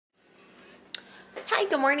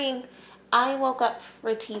good morning. I woke up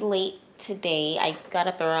pretty late today. I got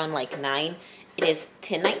up around like 9. It is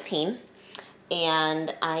 10:19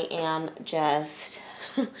 and I am just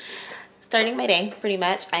starting my day pretty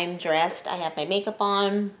much. I'm dressed, I have my makeup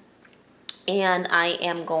on, and I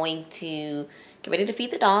am going to get ready to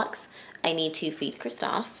feed the dogs. I need to feed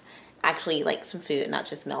Kristoff. Actually, like some food, not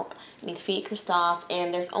just milk. I need to feed Kristoff,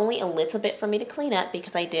 and there's only a little bit for me to clean up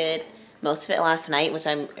because I did most of it last night, which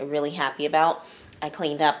I'm really happy about. I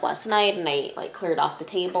cleaned up last night and I like cleared off the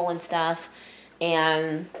table and stuff,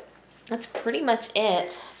 and that's pretty much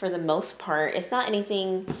it for the most part. It's not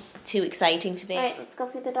anything too exciting today. All right, let's go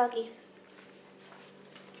feed the doggies.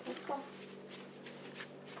 Let's go.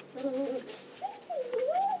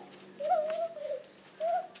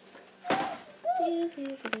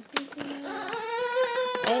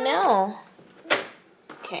 I know.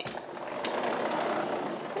 Okay.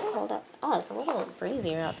 Is it cold outside? Oh, it's a little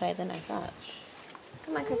breezier outside than I thought.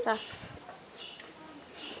 Come on, Kristoff.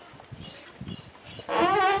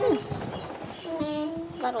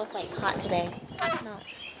 Thought it was like hot today. It's not.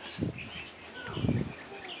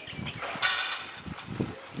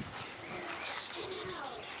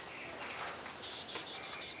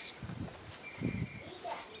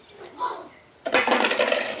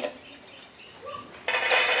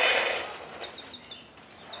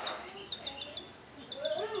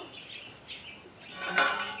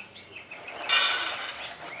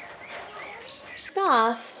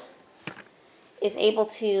 Is able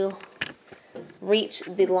to reach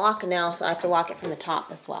the lock now, so I have to lock it from the top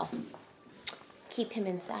as well. Keep him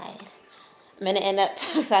inside. I'm gonna end up,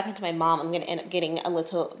 I was talking to my mom, I'm gonna end up getting a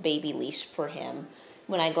little baby leash for him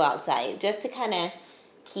when I go outside, just to kind of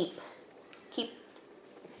keep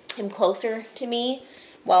him closer to me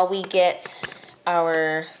while we get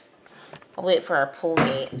our, I'll wait for our pool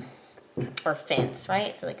gate or fence,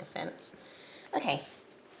 right? So like a fence. Okay,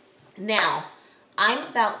 now I'm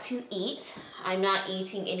about to eat. I'm not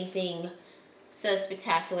eating anything so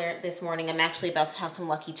spectacular this morning. I'm actually about to have some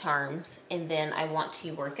Lucky Charms, and then I want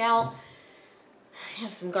to work out. I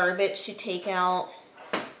have some garbage to take out,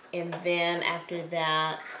 and then after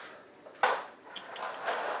that, I'm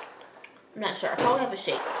not sure. I'll probably have a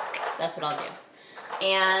shake. That's what I'll do.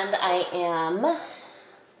 And I am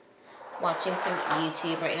watching some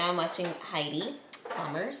YouTube right now. I'm watching Heidi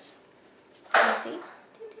Summers. Can you see?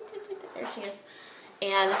 There she is.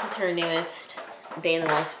 And this is her newest day in the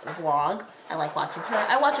life vlog. I like watching her.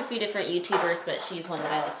 I watch a few different YouTubers, but she's one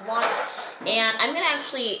that I like to watch. And I'm gonna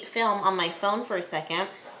actually film on my phone for a second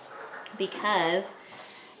because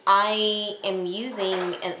I am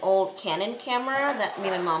using an old Canon camera that me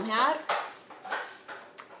and my mom had.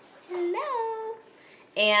 Hello.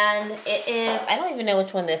 And it is, I don't even know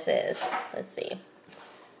which one this is. Let's see.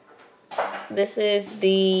 This is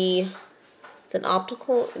the, it's an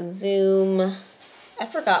optical zoom. I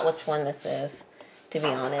forgot which one this is, to be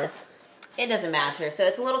honest. It doesn't matter. So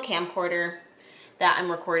it's a little camcorder that I'm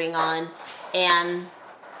recording on, and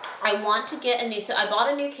I want to get a new, so I bought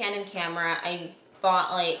a new Canon camera. I bought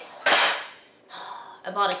a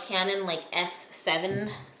Canon like S7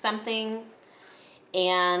 something,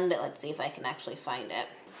 and let's see if I can actually find it.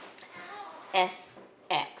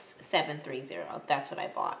 SX730, that's what I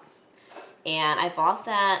bought. And I bought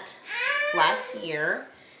that last year.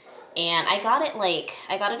 And I got it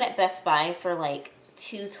at Best Buy for like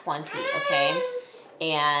 $220, okay?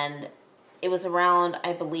 And it was around,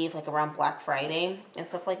 I believe, like around Black Friday and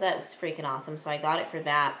stuff like that. It was freaking awesome. So I got it for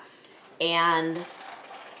that. And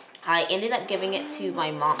I ended up giving it to my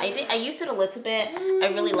mom. I used it a little bit. I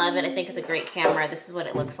really love it. I think it's a great camera. This is what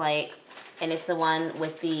it looks like. And it's the one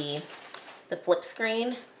with the flip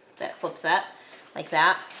screen that flips up like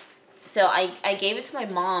that. So I gave it to my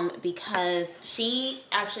mom because she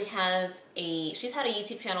actually has she's had a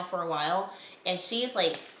YouTube channel for a while, and she's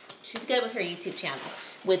good with her YouTube channel,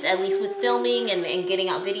 at least with filming and getting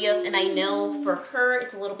out videos. And I know for her,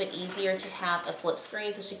 it's a little bit easier to have a flip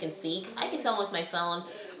screen so she can see, because I can film with my phone,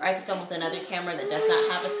 or I can film with another camera that does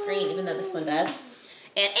not have a screen, even though this one does.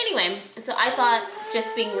 And anyway, so I thought,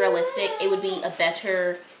 just being realistic, it would be a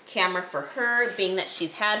better camera for her, being that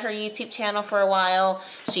she's had her YouTube channel for a while,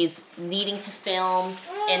 she's needing to film,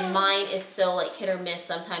 and mine is so like hit or miss.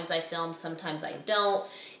 Sometimes I film, sometimes I don't,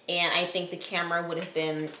 and I think the camera would have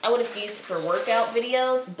been, I would have used it for workout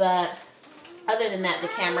videos, but other than that, the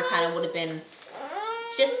camera kind of would have been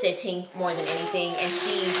just sitting more than anything, and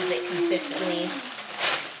she uses it consistently.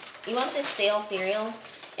 You want this stale cereal?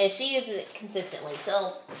 And she uses it consistently,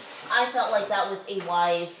 so I felt like that was a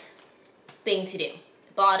wise thing to do.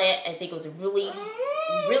 Bought it. I think it was a really,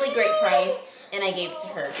 really great price, and I gave it to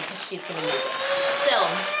her because she's going to use it. So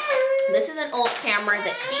This is an old camera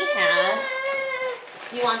that she had.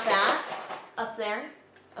 You want that up there?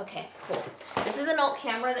 Okay, cool. This is an old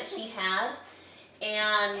camera that she had,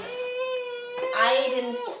 and I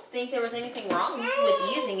didn't think there was anything wrong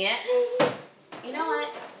with using it. You know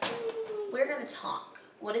what? We're gonna talk.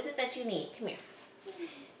 What is it that you need? Come here.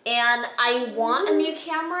 And I want a new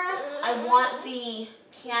camera. I want the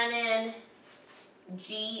Canon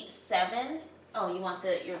G7. Oh, you want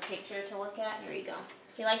your picture to look at? Here you go.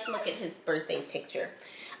 He likes to look at his birthday picture.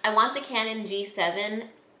 I want the Canon G7,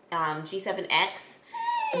 G7X,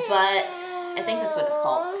 but I think that's what it's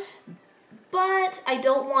called. But I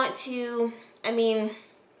don't want to, I mean,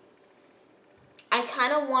 I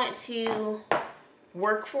kind of want to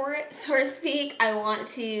work for it, so to speak. I want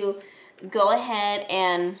to go ahead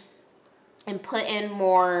and put in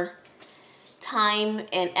more time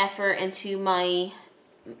and effort into my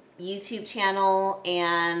YouTube channel,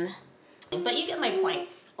 but you get my point.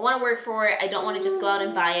 I want to work for it. I don't want to just go out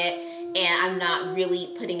and buy it and I'm not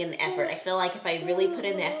really putting in the effort. I feel like if I really put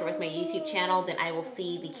in the effort with my YouTube channel, then I will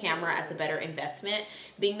see the camera as a better investment,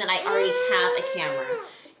 being that I already have a camera.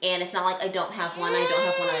 And it's not like I don't have one, that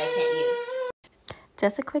I can't use.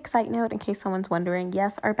 Just a quick side note in case someone's wondering,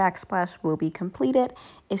 yes, our backsplash will be completed.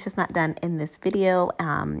 It's just not done in this video.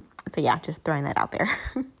 So yeah, just throwing that out there.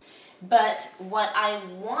 But what I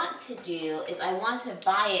want to do is I want to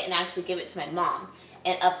buy it and actually give it to my mom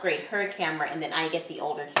and upgrade her camera, and then I get the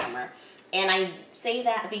older camera. And I say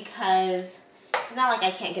that because it's not like I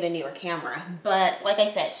can't get a newer camera, but like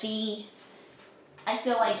I said, I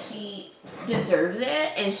feel like she deserves it,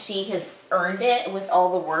 and she has earned it with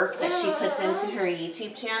all the work that she puts into her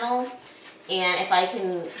YouTube channel. And if I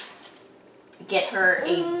can get her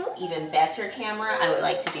a even better camera, I would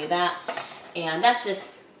like to do that. And that's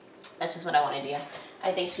just what I want to do.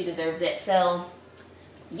 I think she deserves it. So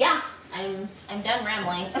yeah, I'm done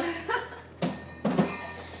rambling.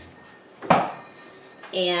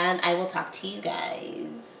 And I will talk to you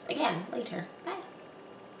guys again later. Bye.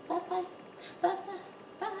 Bye bye. Bye bye.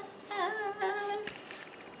 Bye.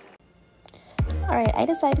 Alright, I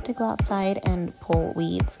decided to go outside and pull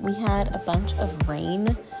weeds. We had a bunch of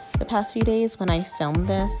rain the past few days when I filmed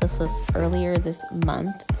this. This was earlier this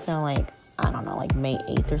month, so like, I don't know, like May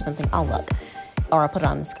 8th or something. I'll look, or I'll put it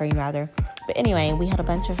on the screen rather. But anyway, we had a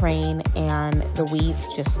bunch of rain and the weeds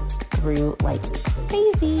just grew like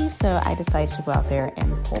crazy, so I decided to go out there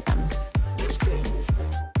and pull them.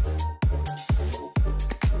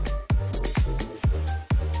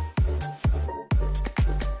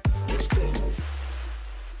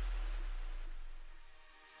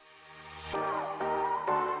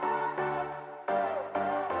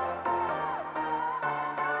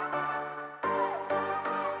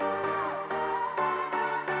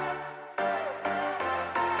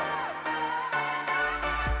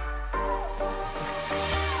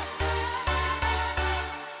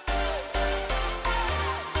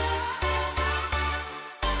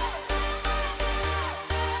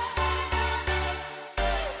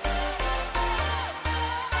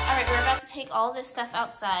 Take all this stuff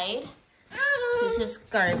outside. This is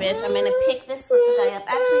garbage. I'm gonna pick this little guy up.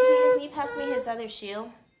 Actually, Hayden, can you pass me his other shoe?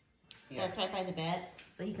 Yeah. That's right by the bed,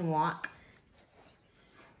 so he can walk.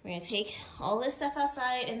 We're gonna take all this stuff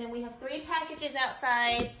outside, and then we have 3 packages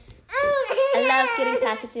outside. I love getting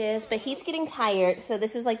packages, but he's getting tired, so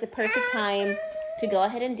this is like the perfect time to go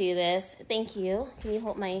ahead and do this. Thank you. Can you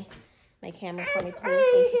hold my camera for me, please?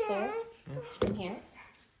 Thank you, sir. In here.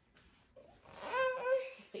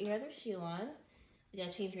 Put your other shoe on. You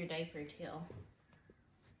gotta change your diaper too.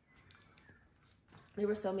 There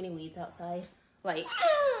were so many weeds outside. Like,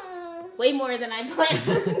 way more than I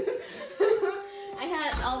planned. I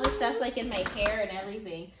had all this stuff like in my hair and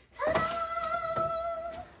everything.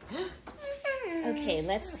 Okay,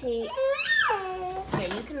 let's take,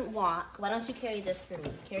 here, you can walk. Why don't you carry this for me?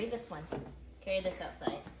 Carry this one. Carry this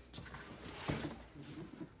outside.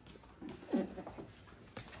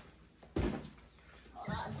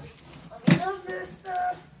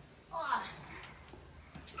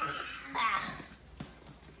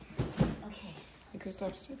 Okay. Hey,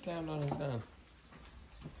 Kristoff, sit down on his own.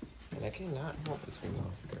 And I cannot hold this thing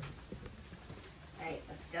off here. Alright,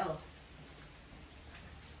 let's go.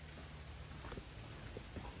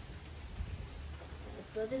 Let's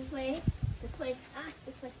go this way. This way.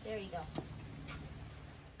 This way. There you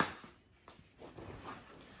go.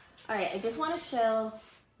 Alright, I just want to show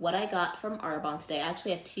what I got from Arbonne today. I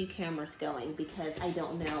actually have 2 cameras going because I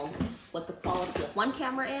don't know what the quality of one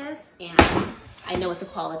camera is, and I know what the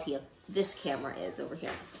quality of this camera is over here.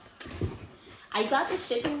 I got the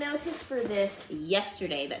shipping notice for this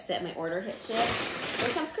yesterday that said my order had shipped. Here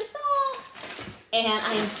comes Kristoff! And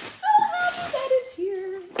I am so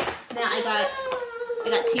Now I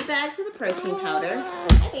got 2 bags of the protein powder.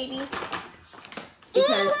 Hi, baby.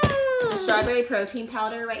 Because the strawberry protein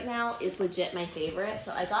powder right now is legit my favorite.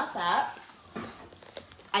 So I got that.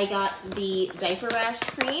 I got the diaper rash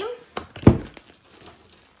cream.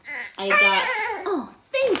 I got, oh,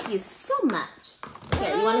 thank you so much.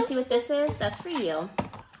 Here, you want to see what this is? That's for you.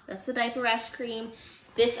 That's the diaper rash cream.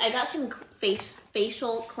 This, I got some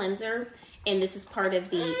facial cleanser, and this is part of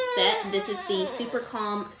the set. This is the Super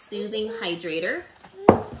Calm Soothing Hydrator.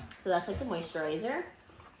 So that's like the moisturizer.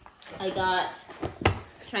 I got,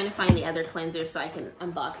 trying to find the other cleanser so I can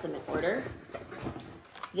unbox them in order.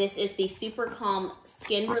 This is the Super Calm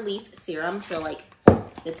Skin Relief Serum, so like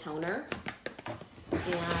the toner.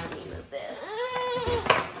 And let me move this.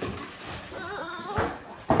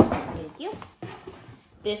 Thank you.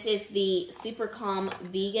 This is the Super Calm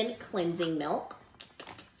Vegan Cleansing Milk.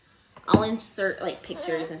 I'll insert like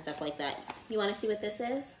pictures and stuff like that. You want to see what this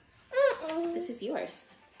is? This is yours.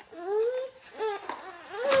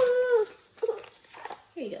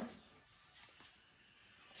 Here you go.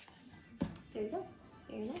 There you go.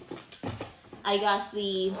 Very nice. I got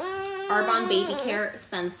the Arbonne Baby Care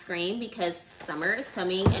sunscreen because summer is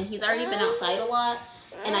coming and he's already been outside a lot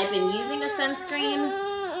and I've been using a sunscreen,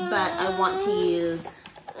 but I want to use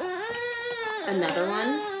another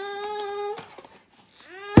one.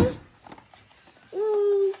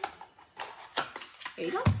 There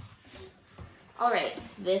you go. All right,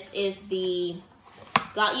 this is the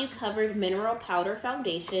Got You Covered Mineral Powder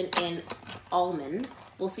Foundation in Almond.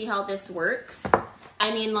 We'll see how this works.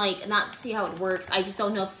 I mean, like, not see how it works. I just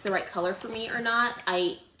don't know if it's the right color for me or not.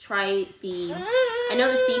 I know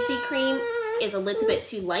the CC cream is a little bit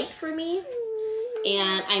too light for me.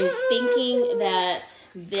 And I'm thinking that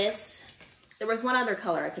this, there was one other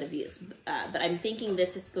color I could have used. But I'm thinking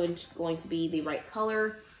this is going to be the right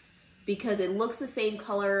color because it looks the same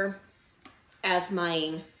color as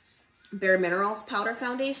my Bare Minerals powder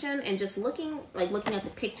foundation. And just looking at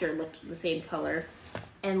the picture, looked the same color.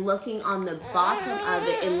 And looking on the bottom of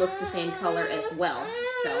it, it looks the same color as well.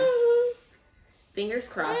 So, fingers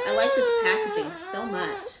crossed. I like this packaging so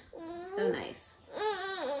much. So nice.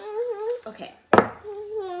 Okay.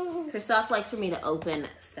 Kristoff likes for me to open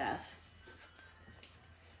stuff.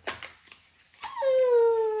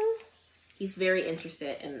 He's very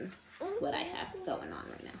interested in what I have going on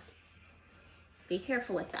right now. Be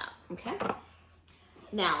careful with that, okay?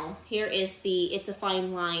 Now, here is the It's a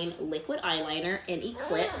Fine Line liquid eyeliner in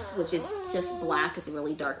Eclipse, which is just black. It's a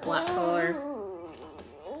really dark black color.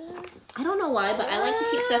 I don't know why, but I like to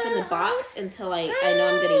keep stuff in the box until I know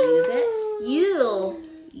I'm going to use it.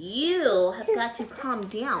 You have got to calm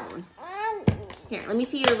down. Here, let me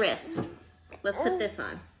see your wrist. Let's put this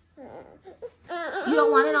on. You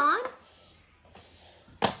don't want it on?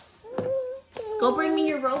 Go bring me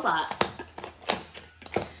your robot.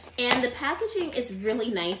 And the packaging is really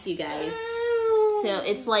nice, you guys. So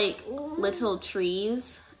it's like little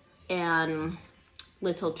trees and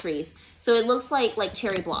little trees. So it looks like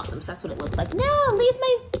cherry blossoms. That's what it looks like. No, leave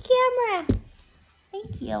my camera.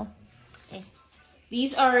 Thank you. Okay.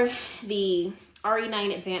 These are the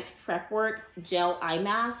RE9 Advanced Prep Work Gel Eye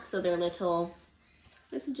Masks. So they're little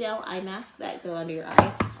gel eye masks that go under your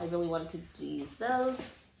eyes. I really wanted to use those.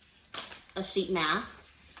 A sheet mask.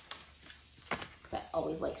 I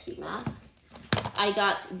always like sheet masks. I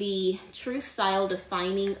got the True Style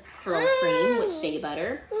Defining Curl Cream with shea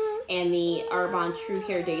butter and the Arbonne True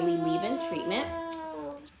Hair Daily Leave-In Treatment.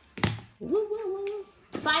 Woo, woo, woo.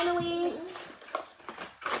 Finally,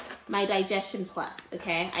 my Digestion Plus,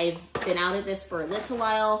 okay? I've been out of this for a little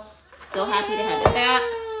while. So happy to have it back.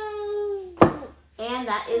 And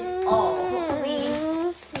that is all.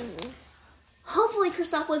 Hopefully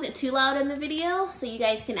Kristoff wasn't too loud in the video so you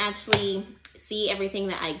guys can actually see everything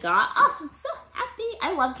that I got. Oh, I'm so happy.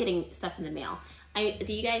 I love getting stuff in the mail. I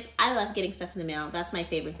love getting stuff in the mail. That's my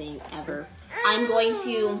favorite thing ever. I'm going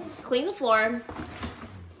to clean the floor,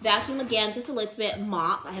 vacuum again just a little bit,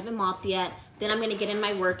 mop. I haven't mopped yet. Then I'm going to get in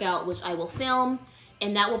my workout, which I will film,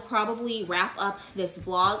 and that will probably wrap up this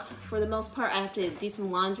vlog for the most part. I have to do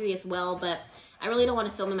some laundry as well, but I really don't want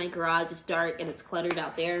to film in my garage. It's dark and it's cluttered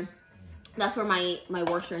out there. That's where my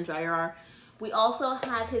washer and dryer are. We also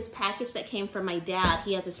have his package that came from my dad.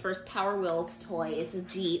 He has his first Power Wheels toy. It's a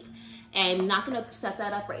Jeep. And I'm not going to set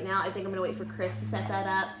that up right now. I think I'm going to wait for Chris to set that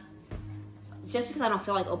up. Just because I don't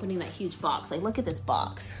feel like opening that huge box. Like, look at this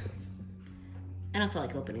box. I don't feel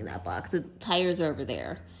like opening that box. The tires are over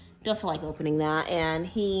there. Don't feel like opening that. And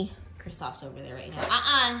Kristoff's over there right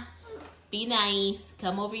now. Be nice.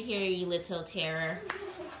 Come over here, you little terror.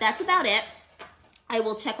 That's about it. I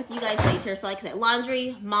will check with you guys later. So like I said,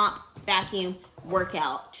 laundry, mop, vacuum,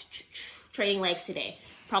 workout, training legs today.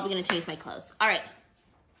 Probably gonna change my clothes. All right,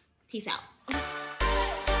 peace out.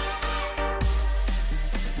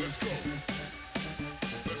 Let's go.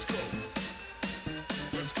 Let's go. Let's go.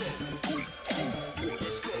 Let's go.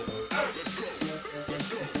 Let's go. Let's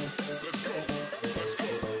go. Let's go. Let's go.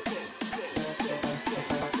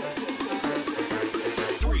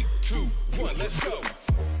 3, 2, 1, let's go.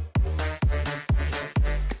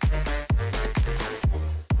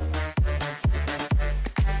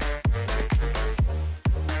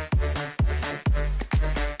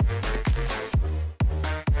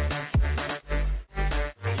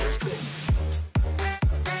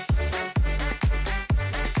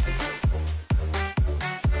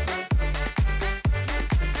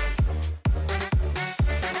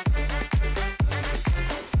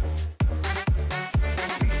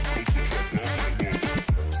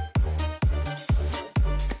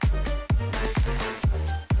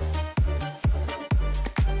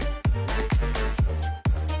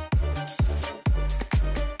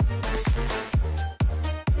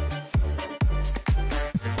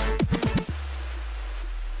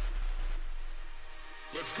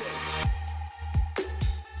 Let's go.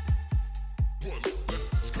 One,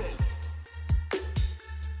 let's go.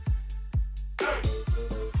 Hey.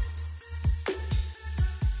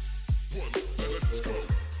 One, let's go.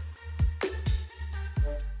 Hey,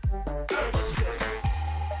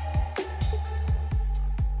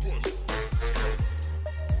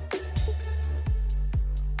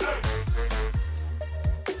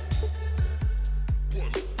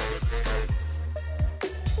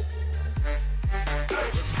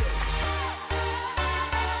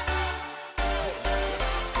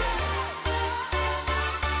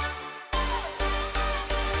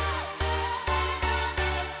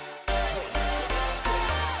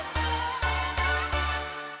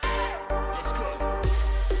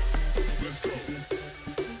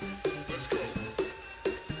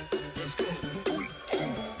 let's go.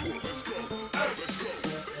 One, let's go. Hey.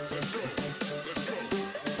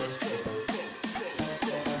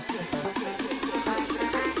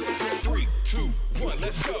 One,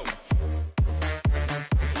 let's go. Let's go.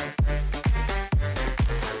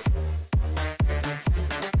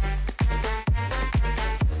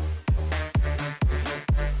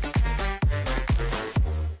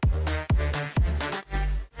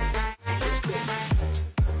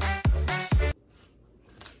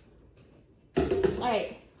 All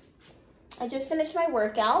right, I just finished my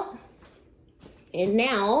workout, and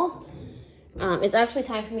now it's actually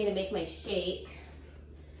time for me to make my shake.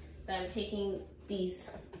 But I'm taking these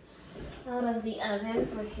out of the oven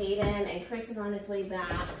for Hayden, and Chris is on his way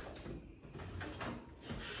back.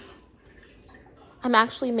 I'm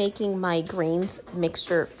actually making my greens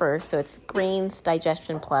mixture first, so it's greens,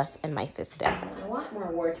 digestion plus, and my fist stick. I want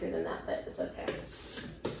more water than that, but it's okay.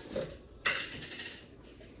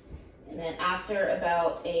 And then after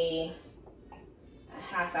about a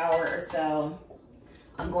half hour or so,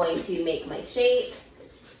 I'm going to make my shake,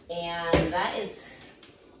 and that is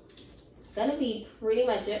gonna be pretty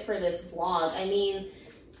much it for this vlog. I mean,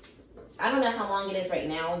 I don't know how long it is right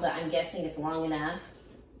now, but I'm guessing it's long enough.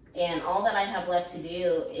 And all that I have left to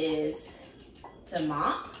do is to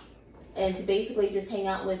mop and to basically just hang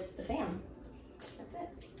out with the fam. That's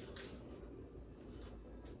it.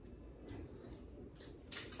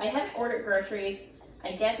 I haven't ordered groceries.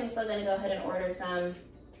 I guess I'm still gonna go ahead and order some.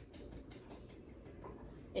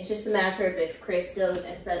 It's just a matter of if Chris goes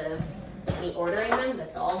instead of me ordering them,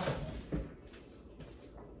 that's all.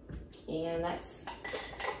 And that's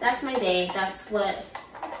my day. That's what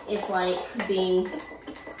it's like being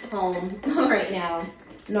home right now.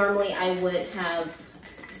 Normally I would have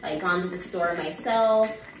like gone to the store myself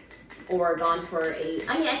or gone for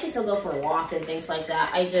I mean, I can still go for a walk and things like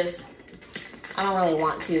that. I don't really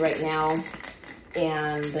want to right now,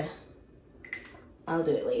 and I'll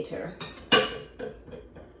do it later.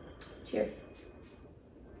 Cheers.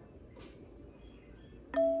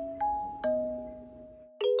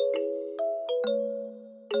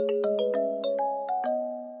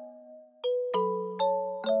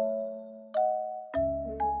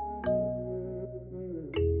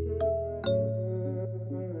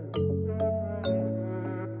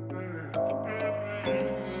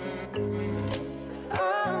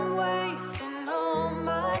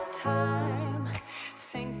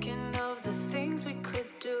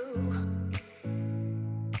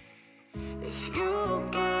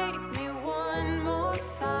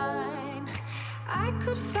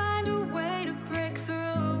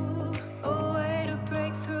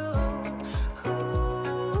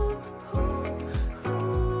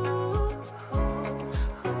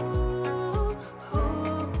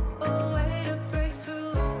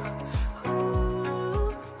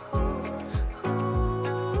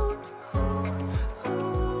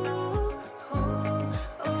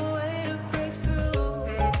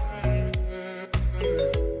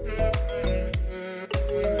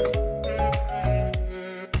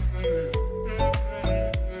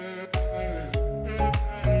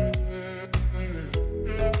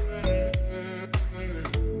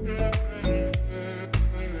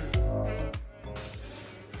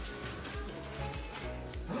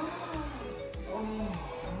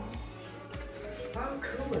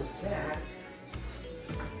 cool is that?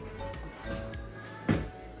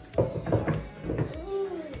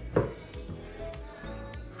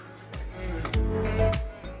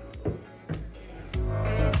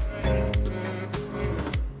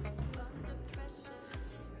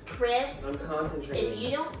 Chris, I'm concentrating. if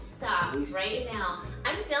you don't stop right now,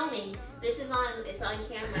 I'm filming. This is on, it's on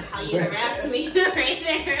camera. How you harassed me right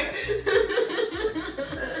there.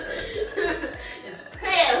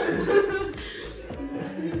 Chris.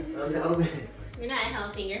 I'm helping. You're not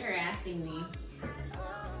helping, you're harassing me.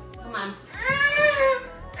 Come on.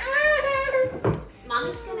 Mom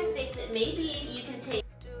is gonna fix it. Maybe you can take.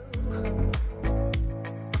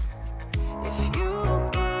 If you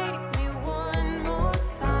gave me one more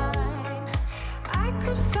sign, I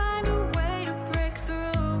could find a way to break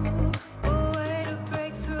through, a way to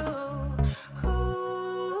break through.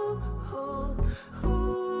 Ooh, ooh, ooh,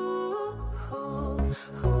 ooh,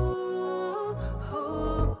 ooh,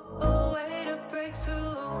 ooh, a way to break through.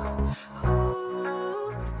 Ooh,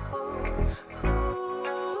 ooh,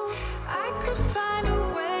 ooh, I could find a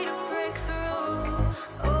way to break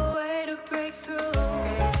through, a way to break through.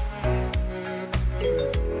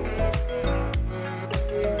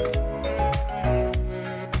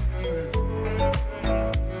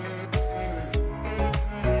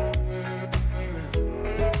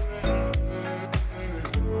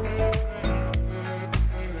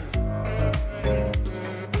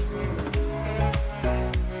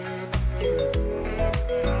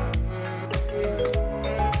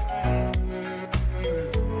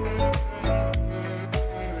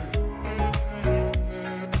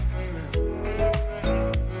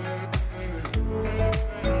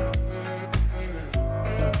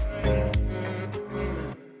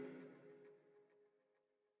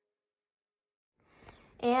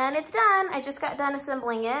 And it's done. I just got done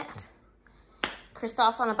assembling it.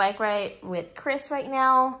 Kristoff's on a bike ride with Chris right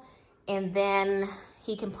now. And then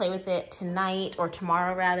he can play with it tonight or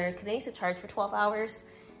tomorrow rather, because it needs to charge for 12 hours.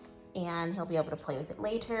 And he'll be able to play with it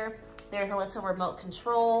later. There's a little remote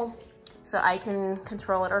control, so I can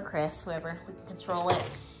control it, or Chris, whoever, we can control it.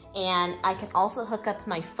 And I can also hook up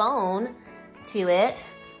my phone to it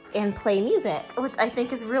and play music, which I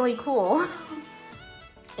think is really cool.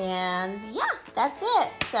 And yeah, that's it.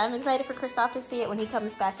 So I'm excited for Kristoff to see it when he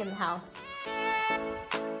comes back in the house.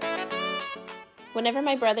 Whenever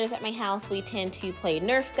my brother's at my house, we tend to play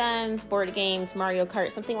Nerf guns, board games, Mario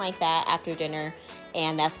Kart, something like that after dinner.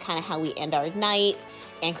 And that's kind of how we end our night.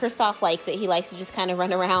 And Kristoff likes it. He likes to just kind of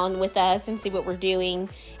run around with us and see what we're doing.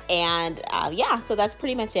 And yeah, so that's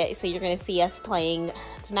pretty much it. So you're going to see us playing.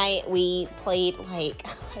 Tonight we played like,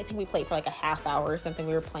 I think we played for like a half hour or something.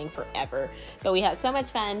 We were playing forever. But we had so much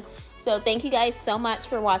fun. So thank you guys so much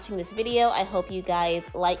for watching this video. I hope you guys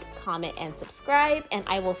like, comment, and subscribe. And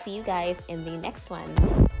I will see you guys in the next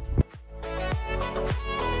one.